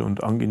sympathische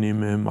und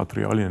angenehme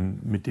Materialien,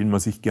 mit denen man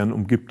sich gern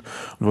umgibt.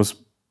 Und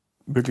was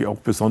wirklich auch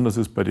besonders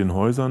ist bei den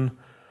Häusern,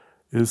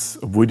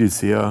 ist, obwohl die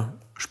sehr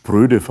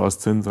spröde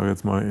fast sind, sage ich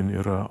jetzt mal in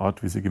ihrer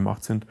Art, wie sie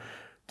gemacht sind,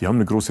 die haben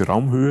eine große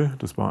Raumhöhe.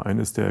 Das war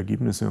eines der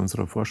Ergebnisse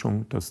unserer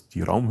Forschung, dass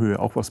die Raumhöhe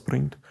auch was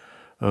bringt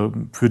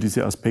für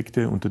diese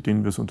Aspekte, unter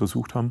denen wir es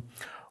untersucht haben.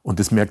 Und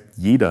das merkt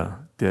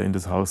jeder, der in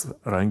das Haus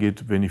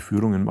reingeht, wenn ich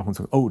Führungen mache und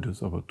sage, oh, das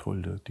ist aber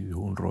toll, die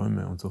hohen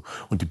Räume und so.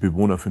 Und die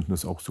Bewohner finden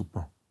das auch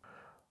super.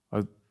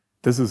 Also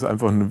das ist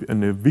einfach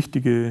eine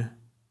wichtige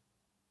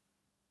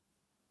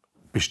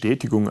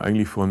Bestätigung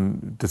eigentlich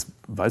das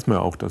weiß man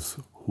ja auch, dass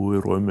hohe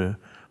Räume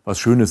was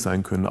Schönes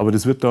sein können. Aber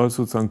das wird da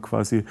sozusagen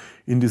quasi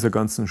in dieser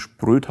ganzen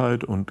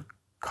Sprödheit und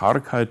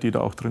Kargheit, die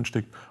da auch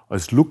drinsteckt,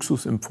 als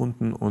Luxus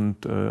empfunden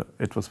und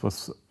etwas,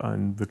 was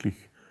einen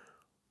wirklich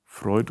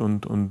freut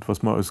und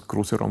was man als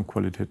große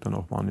Raumqualität dann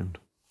auch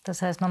wahrnimmt.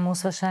 Das heißt, man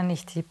muss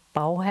wahrscheinlich die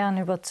Bauherren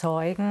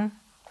überzeugen.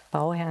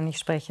 Bauherren, ich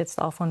spreche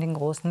jetzt auch von den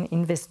großen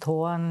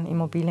Investoren,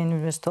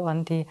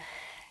 Immobilieninvestoren,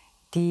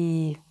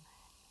 die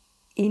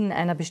in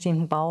einer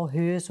bestimmten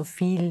Bauhöhe so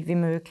viel wie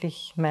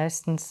möglich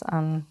meistens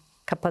an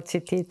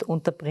Kapazität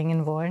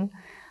unterbringen wollen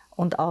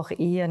und auch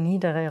eher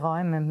niedere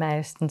Räume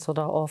meistens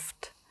oder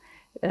oft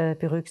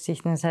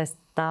berücksichtigen. Das heißt,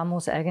 da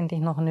muss eigentlich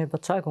noch eine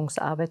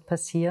Überzeugungsarbeit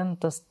passieren,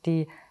 dass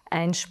die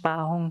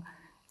Einsparung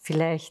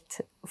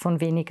vielleicht von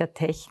weniger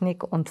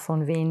Technik und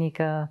von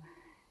weniger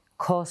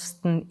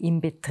Kosten im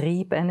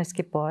Betrieb eines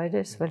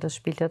Gebäudes, weil das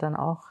spielt ja dann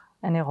auch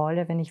eine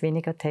Rolle, wenn ich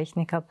weniger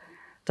Technik habe,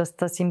 dass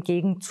das im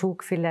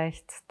Gegenzug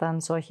vielleicht dann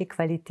solche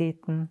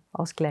Qualitäten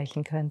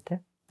ausgleichen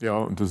könnte. Ja,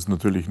 und das ist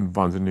natürlich ein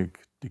wahnsinnig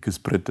dickes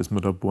Brett, das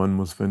man da bohren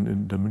muss, wenn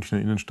in der Münchner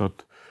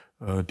Innenstadt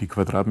die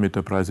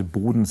Quadratmeterpreise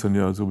Boden sind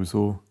ja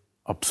sowieso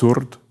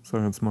absurd,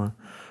 sagen wir jetzt mal.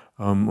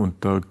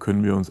 Und da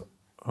können wir uns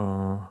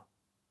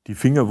die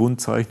Finger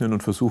wund zeichnen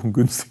und versuchen,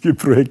 günstige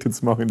Projekte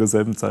zu machen. In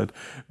derselben Zeit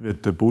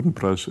wird der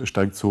Bodenpreis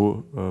steigt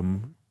so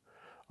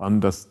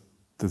an, dass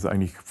das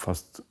eigentlich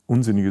fast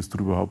unsinnig ist,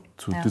 darüber überhaupt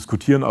zu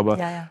diskutieren. Aber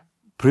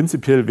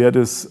prinzipiell wäre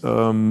das,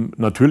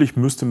 natürlich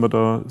müsste man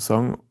da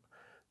sagen,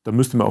 da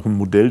müsste man auch ein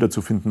Modell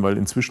dazu finden, weil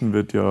inzwischen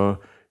wird ja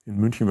in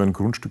München werden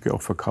Grundstücke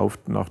auch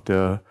verkauft nach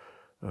der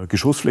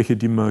Geschossfläche,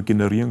 die man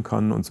generieren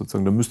kann. Und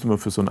sozusagen, da müsste man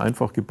für so ein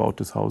einfach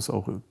gebautes Haus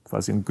auch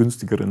quasi einen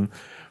günstigeren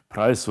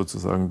Preis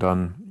sozusagen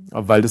dann,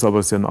 weil das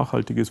aber sehr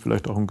nachhaltig ist,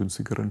 vielleicht auch einen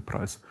günstigeren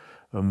Preis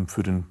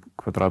für den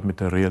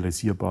Quadratmeter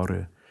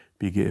realisierbare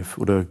BGF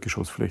oder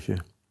Geschossfläche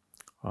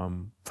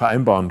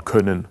vereinbaren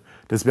können.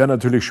 Das wäre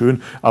natürlich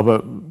schön,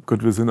 aber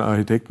Gott, wir sind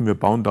Architekten, wir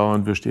bauen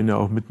dauernd, wir stehen ja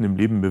auch mitten im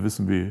Leben, wir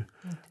wissen, wie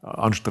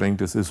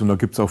anstrengend es ist. Und da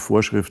gibt es auch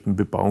Vorschriften,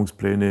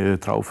 Bebauungspläne,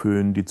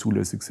 Traufhöhen, die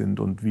zulässig sind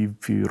und wie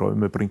viele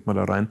Räume bringt man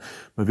da rein.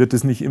 Man wird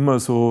das nicht immer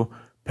so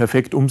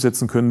perfekt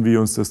umsetzen können, wie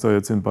uns das da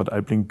jetzt in Bad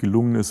Aibling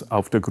gelungen ist,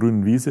 auf der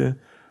grünen Wiese.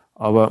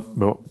 Aber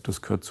ja,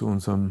 das gehört zu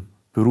unserem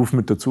Beruf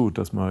mit dazu,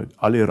 dass man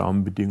alle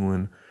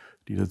Rahmenbedingungen,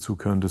 die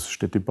dazugehören, das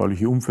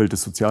städtebauliche Umfeld,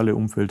 das soziale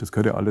Umfeld, das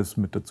gehört ja alles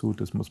mit dazu.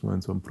 Das muss man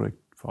in so einem Projekt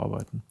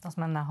verarbeiten. Dass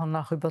man nach und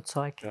nach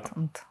überzeugt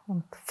und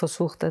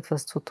versucht,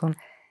 etwas zu tun.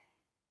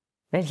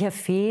 Welcher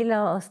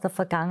Fehler aus der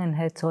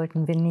Vergangenheit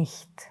sollten wir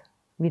nicht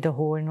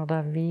wiederholen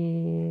oder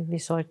wie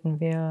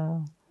sollten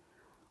wir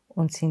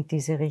uns in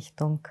diese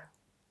Richtung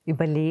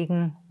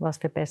überlegen,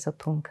 was wir besser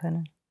tun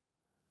können?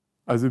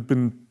 Also ich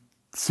bin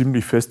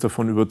ziemlich fest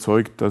davon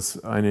überzeugt,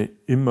 dass eine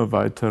immer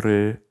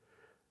weitere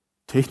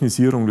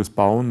Technisierung des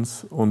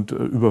Bauens und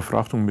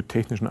Überfrachtung mit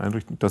technischen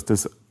Einrichtungen, dass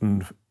das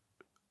ein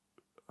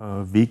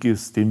Weg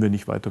ist, den wir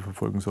nicht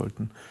weiterverfolgen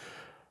sollten.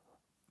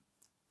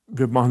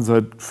 Wir machen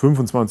seit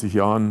 25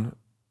 Jahren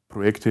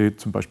Projekte,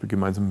 zum Beispiel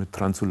gemeinsam mit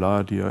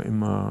Transolar, die ja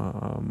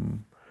immer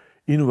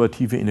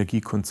innovative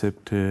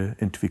Energiekonzepte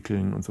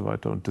entwickeln und so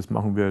weiter. Und das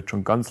machen wir jetzt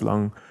schon ganz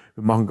lang.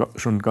 Wir machen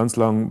schon ganz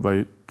lang,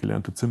 weil ich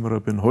gelernter Zimmerer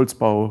bin,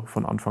 Holzbau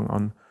von Anfang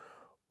an.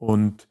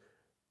 Und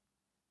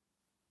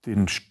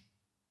den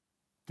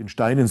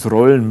Stein ins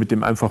Rollen mit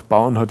dem einfach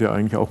Bauen hat ja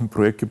eigentlich auch ein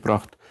Projekt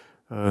gebracht,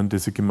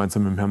 das ich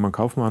gemeinsam mit Hermann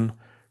Kaufmann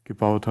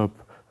gebaut habe,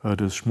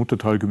 das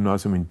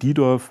Schmuttertal-Gymnasium in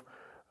Diedorf,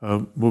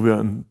 wo wir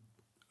ein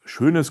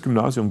schönes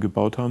Gymnasium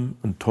gebaut haben,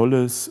 eine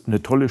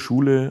tolle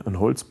Schule, ein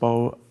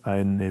Holzbau,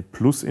 eine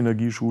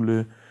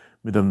Plus-Energieschule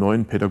mit einem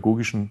neuen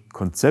pädagogischen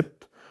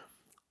Konzept.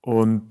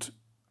 Und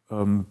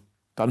dann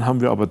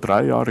haben wir aber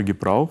 3 Jahre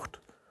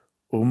gebraucht,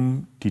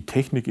 um die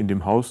Technik in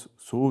dem Haus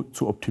so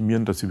zu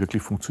optimieren, dass sie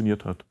wirklich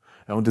funktioniert hat.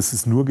 Ja, und das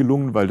ist nur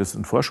gelungen, weil das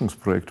ein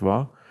Forschungsprojekt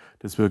war,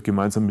 das wir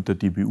gemeinsam mit der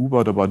DBU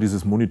war. Da war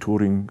dieses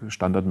Monitoring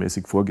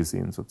standardmäßig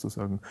vorgesehen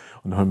sozusagen.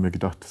 Und da haben wir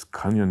gedacht, das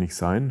kann ja nicht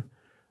sein.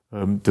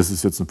 Das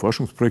ist jetzt ein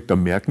Forschungsprojekt, da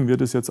merken wir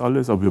das jetzt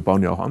alles, aber wir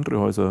bauen ja auch andere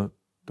Häuser,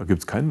 da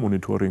gibt es kein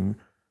Monitoring.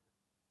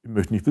 Ich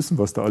möchte nicht wissen,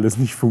 was da alles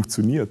nicht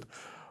funktioniert.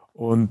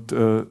 Und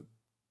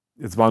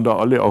jetzt waren da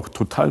alle auch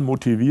total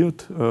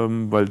motiviert,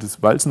 weil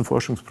es ein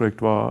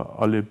Forschungsprojekt war,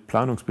 alle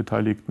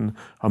Planungsbeteiligten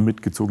haben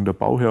mitgezogen, der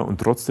Bauherr, und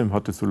trotzdem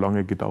hat es so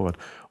lange gedauert.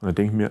 Und dann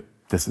denke ich mir,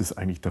 das ist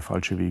eigentlich der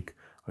falsche Weg.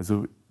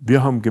 Also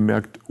wir haben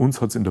gemerkt, uns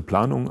hat es in der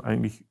Planung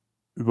eigentlich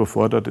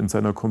überfordert in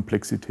seiner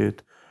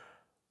Komplexität,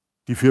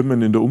 die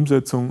Firmen in der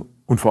Umsetzung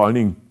und vor allen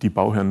Dingen die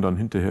Bauherren dann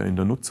hinterher in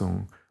der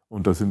Nutzung.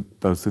 Und da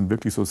sind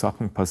wirklich so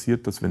Sachen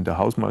passiert, dass wenn der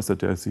Hausmeister,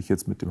 der sich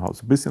jetzt mit dem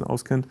Haus ein bisschen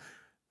auskennt,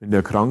 wenn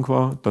der krank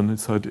war, dann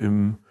ist halt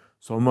im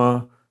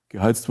Sommer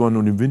geheizt worden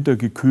und im Winter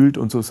gekühlt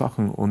und so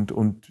Sachen. Und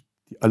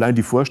allein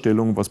die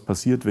Vorstellung, was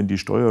passiert, wenn die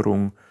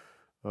Steuerung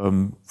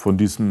von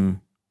diesem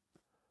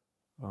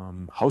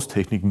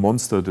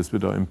Haustechnik-Monster, das wir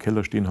da im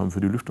Keller stehen haben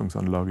für die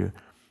Lüftungsanlage,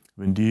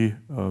 wenn die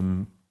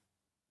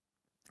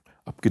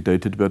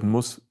abgedatet werden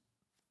muss,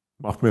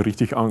 macht mir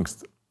richtig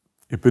Angst.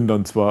 Ich bin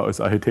dann zwar als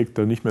Architekt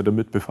da nicht mehr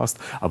damit befasst,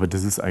 aber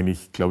das ist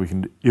eigentlich, glaube ich,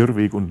 ein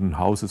Irrweg, und ein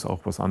Haus ist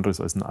auch was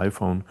anderes als ein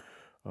iPhone.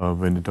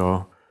 Wenn ich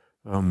da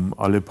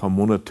alle paar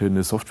Monate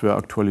eine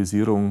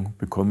Softwareaktualisierung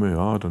bekomme,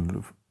 ja,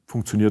 dann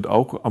funktioniert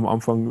auch am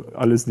Anfang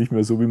alles nicht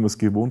mehr so, wie man es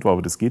gewohnt war,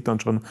 aber das geht dann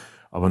schon.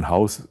 Aber ein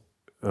Haus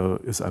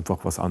ist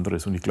einfach was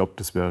anderes, und ich glaube,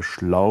 das wäre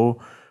schlau,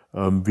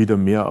 wieder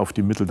mehr auf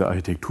die Mittel der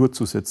Architektur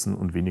zu setzen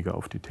und weniger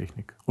auf die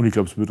Technik. Und ich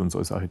glaube, es würde uns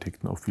als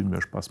Architekten auch viel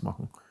mehr Spaß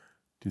machen,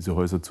 diese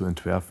Häuser zu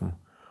entwerfen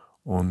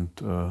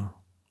und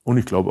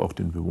ich glaube auch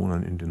den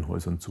Bewohnern in den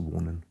Häusern zu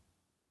wohnen.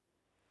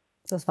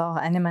 Das war auch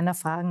eine meiner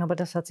Fragen, aber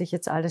das hat sich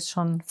jetzt alles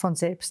schon von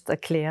selbst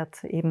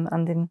erklärt, eben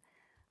an den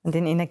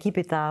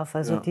Energiebedarf,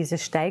 also den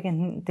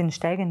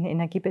steigenden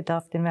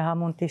Energiebedarf, den wir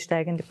haben, und die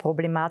steigende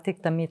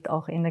Problematik damit,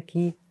 auch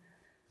Energie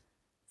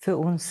für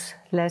uns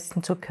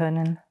leisten zu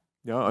können.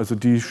 Ja, also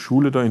die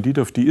Schule da in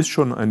Diedorf, die ist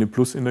schon eine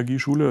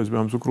Plus-Energieschule. Also wir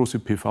haben so große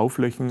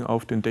PV-Flächen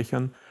auf den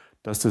Dächern,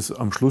 dass das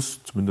am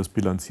Schluss, zumindest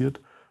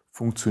bilanziert,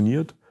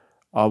 funktioniert.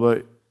 Aber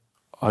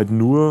halt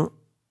nur,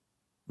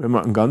 wenn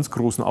man einen ganz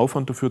großen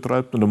Aufwand dafür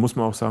treibt. Und da muss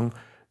man auch sagen,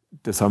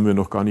 das haben wir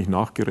noch gar nicht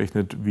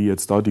nachgerechnet, wie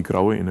jetzt da die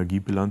graue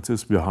Energiebilanz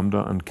ist. Wir haben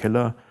da einen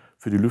Keller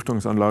für die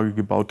Lüftungsanlage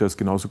gebaut, der ist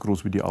genauso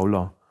groß wie die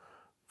Aula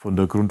von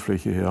der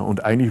Grundfläche her.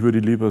 Und eigentlich würde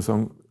ich lieber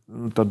sagen,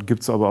 dann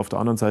gibt es aber auf der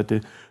anderen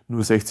Seite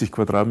nur 60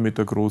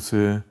 Quadratmeter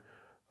große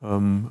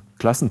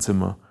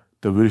Klassenzimmer.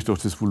 Da würde ich doch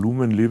das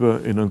Volumen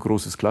lieber in ein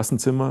großes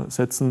Klassenzimmer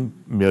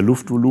setzen, mehr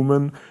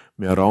Luftvolumen,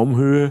 mehr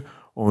Raumhöhe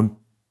und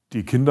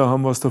die Kinder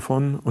haben was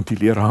davon und die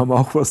Lehrer haben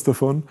auch was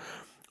davon.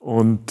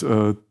 Und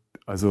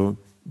also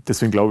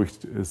deswegen glaube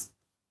ich, ist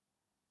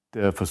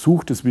der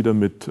Versuch, das wieder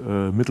mit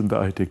Mitteln der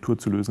Architektur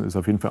zu lösen, ist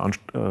auf jeden Fall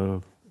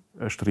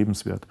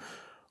erstrebenswert.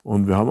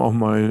 Und wir haben auch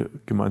mal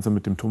gemeinsam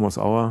mit dem Thomas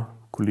Auer,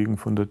 Kollegen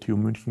von der TU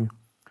München,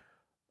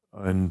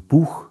 ein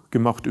Buch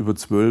gemacht über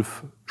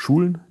 12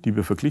 Schulen, die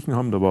wir verglichen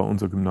haben. Da war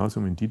unser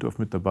Gymnasium in Diedorf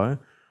mit dabei.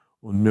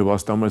 Und mir war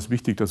es damals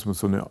wichtig, dass wir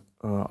so eine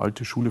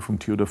alte Schule vom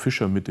Theodor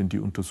Fischer mit in die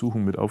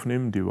Untersuchung mit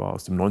aufnehmen. Die war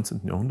aus dem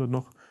 19. Jahrhundert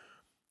noch.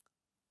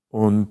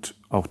 Und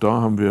auch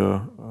da haben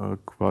wir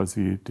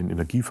quasi den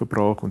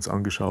Energieverbrauch uns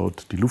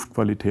angeschaut, die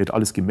Luftqualität,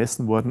 alles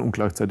gemessen worden und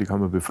gleichzeitig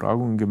haben wir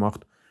Befragungen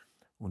gemacht.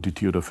 Und die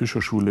Theodor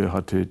Fischer Schule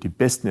hatte die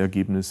besten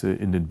Ergebnisse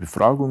in den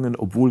Befragungen,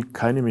 obwohl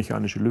keine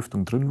mechanische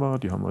Lüftung drin war.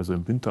 Die haben also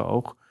im Winter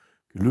auch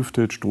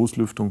gelüftet,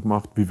 Stoßlüftung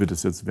gemacht, wie wir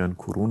das jetzt während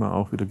Corona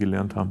auch wieder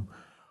gelernt haben.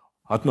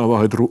 Hatten aber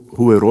halt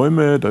hohe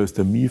Räume, da ist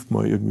der Mief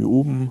mal irgendwie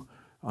oben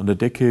an der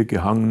Decke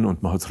gehangen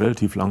und man hat es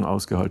relativ lang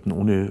ausgehalten,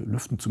 ohne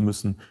lüften zu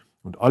müssen.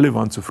 Und alle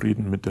waren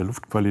zufrieden mit der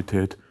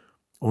Luftqualität.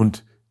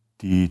 Und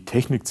die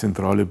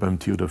Technikzentrale beim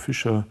Theodor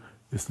Fischer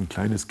ist ein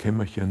kleines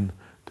Kämmerchen,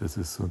 das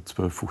ist so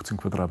 12, 15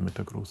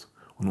 Quadratmeter groß.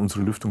 Und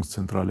unsere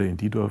Lüftungszentrale in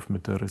Diedorf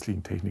mit der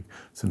restlichen Technik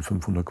sind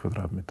 500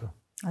 Quadratmeter.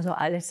 Also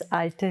alles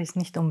Alte ist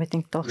nicht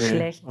unbedingt doch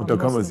schlecht. Und da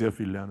kann man sehr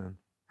viel lernen.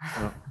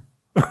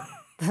 Ja.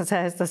 Das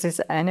heißt, das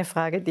ist eine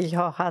Frage, die ich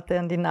auch hatte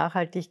an die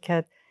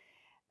Nachhaltigkeit.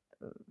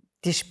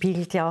 Die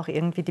spiegelt ja auch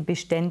irgendwie die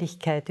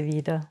Beständigkeit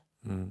wider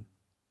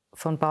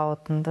von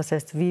Bauten. Das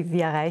heißt,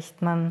 wie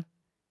erreicht man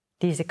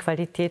diese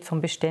Qualität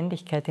von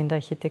Beständigkeit in der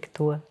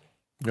Architektur?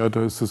 Ja,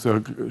 da ist es ja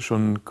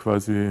schon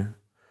quasi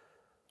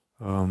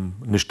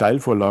eine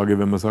Steilvorlage,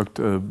 wenn man sagt,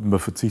 man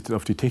verzichtet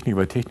auf die Technik,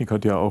 weil Technik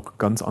hat ja auch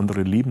ganz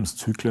andere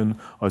Lebenszyklen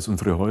als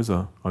unsere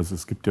Häuser. Also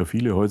es gibt ja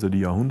viele Häuser, die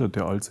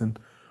Jahrhunderte alt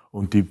sind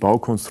und die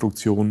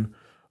Baukonstruktion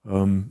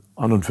an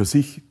und für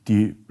sich,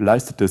 die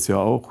leistet das ja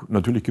auch.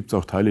 Natürlich gibt es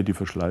auch Teile, die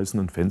verschleißen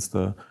und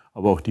Fenster,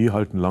 aber auch die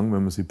halten lang,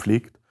 wenn man sie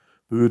pflegt.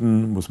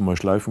 Böden muss man mal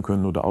schleifen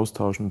können oder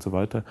austauschen und so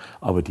weiter.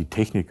 Aber die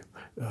Technik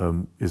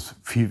ist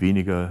viel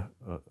weniger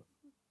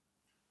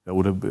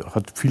oder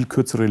hat viel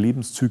kürzere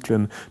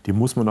Lebenszyklen, die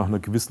muss man nach einer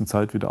gewissen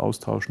Zeit wieder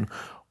austauschen.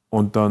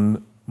 Und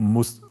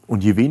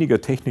je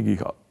weniger Technik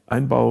ich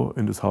einbaue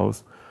in das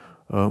Haus,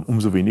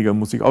 umso weniger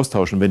muss ich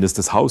austauschen. Wenn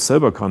das Haus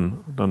selber kann,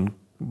 dann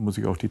muss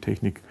ich auch die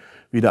Technik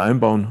weder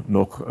einbauen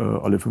noch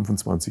alle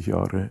 25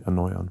 Jahre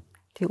erneuern.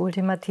 Die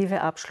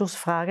ultimative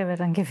Abschlussfrage wäre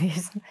dann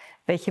gewesen,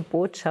 welche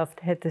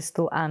Botschaft hättest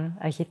du an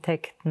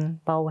Architekten,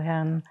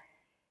 Bauherren?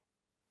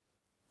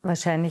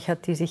 Wahrscheinlich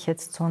hat die sich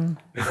jetzt schon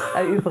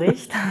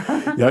erübrigt.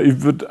 Ja,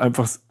 ich würde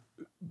einfach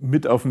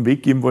mit auf den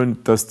Weg geben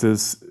wollen, dass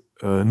das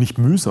nicht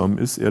mühsam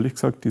ist, ehrlich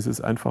gesagt,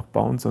 dieses einfach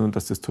Bauen, sondern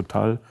dass das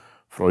total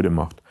Freude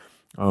macht.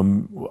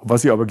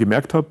 Was ich aber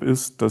gemerkt habe,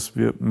 ist, dass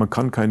man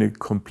kann keine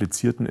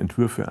komplizierten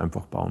Entwürfe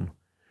einfach bauen.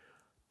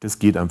 Das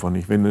geht einfach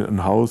nicht. Wenn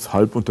ein Haus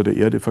halb unter der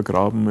Erde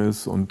vergraben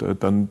ist und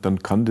dann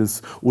kann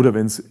das, oder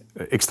wenn es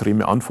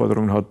extreme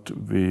Anforderungen hat,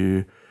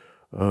 wie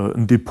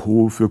ein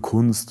Depot für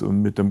Kunst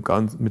und mit einer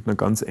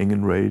ganz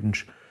engen Range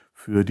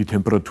für die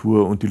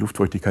Temperatur und die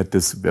Luftfeuchtigkeit,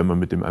 das werden wir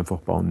mit dem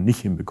Einfachbauen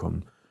nicht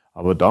hinbekommen.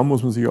 Aber da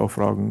muss man sich auch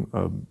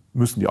fragen,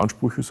 müssen die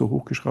Ansprüche so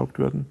hochgeschraubt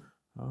werden?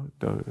 Ja,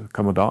 da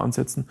kann man da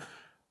ansetzen.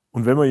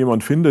 Und wenn man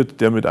jemanden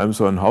findet, der mit einem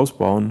so ein Haus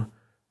bauen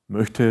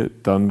möchte,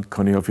 dann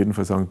kann ich auf jeden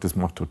Fall sagen, das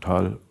macht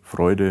total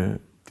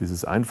Freude,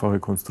 dieses einfache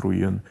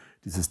Konstruieren,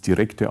 dieses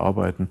direkte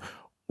Arbeiten.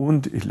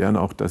 Und ich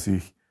lerne auch, dass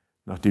ich,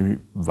 nachdem ich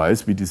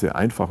weiß, wie diese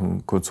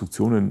einfachen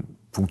Konstruktionen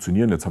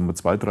funktionieren, jetzt haben wir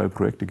 2, 3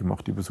 Projekte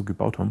gemacht, die wir so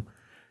gebaut haben,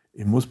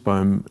 ich muss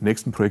beim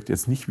nächsten Projekt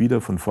jetzt nicht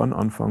wieder von vorn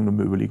anfangen und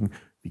mir überlegen,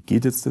 wie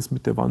geht jetzt das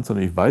mit der Wand,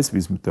 sondern ich weiß, wie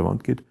es mit der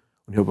Wand geht.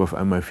 Und ich habe auf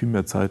einmal viel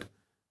mehr Zeit,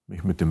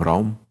 mich mit dem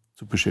Raum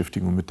zu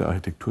beschäftigen und mit der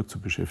Architektur zu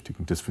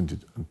beschäftigen. Das finde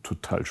ich einen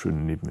total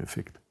schönen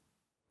Nebeneffekt.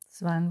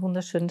 Das war ein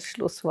wunderschönes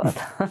Schlusswort.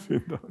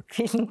 Vielen Dank.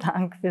 Vielen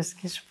Dank fürs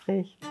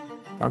Gespräch.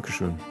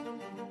 Dankeschön.